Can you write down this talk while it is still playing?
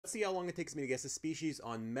Let's see how long it takes me to guess a species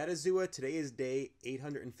on Metazooa. Today is day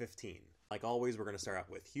 815. Like always, we're going to start out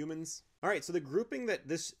with humans. All right, so the grouping that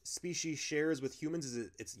this species shares with humans is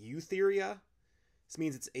its Eutheria. This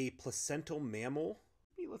means it's a placental mammal.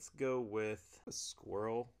 Maybe let's go with a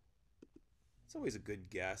squirrel. It's always a good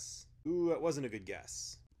guess. Ooh, that wasn't a good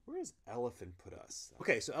guess. Where does elephant put us?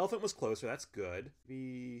 Okay, so elephant was closer. That's good.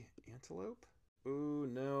 Maybe antelope? Ooh,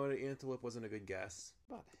 no, the antelope wasn't a good guess.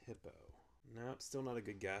 What about hippo? Nope, still not a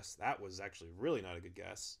good guess. That was actually really not a good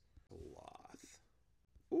guess. Sloth.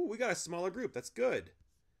 Ooh, we got a smaller group. That's good.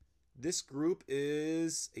 This group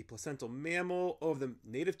is a placental mammal. Oh,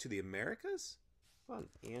 native to the Americas? What about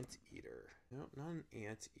an anteater? No, not an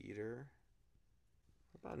anteater.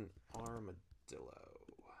 What about an armadillo?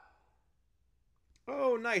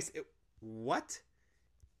 Oh, nice. What?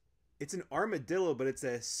 It's an armadillo, but it's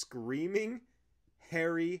a screaming,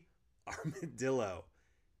 hairy armadillo.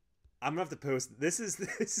 I'm gonna have to post. This is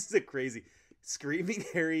a crazy screaming,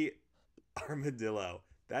 hairy armadillo.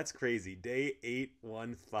 That's crazy. Day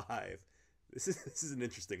 815. This is an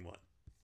interesting one.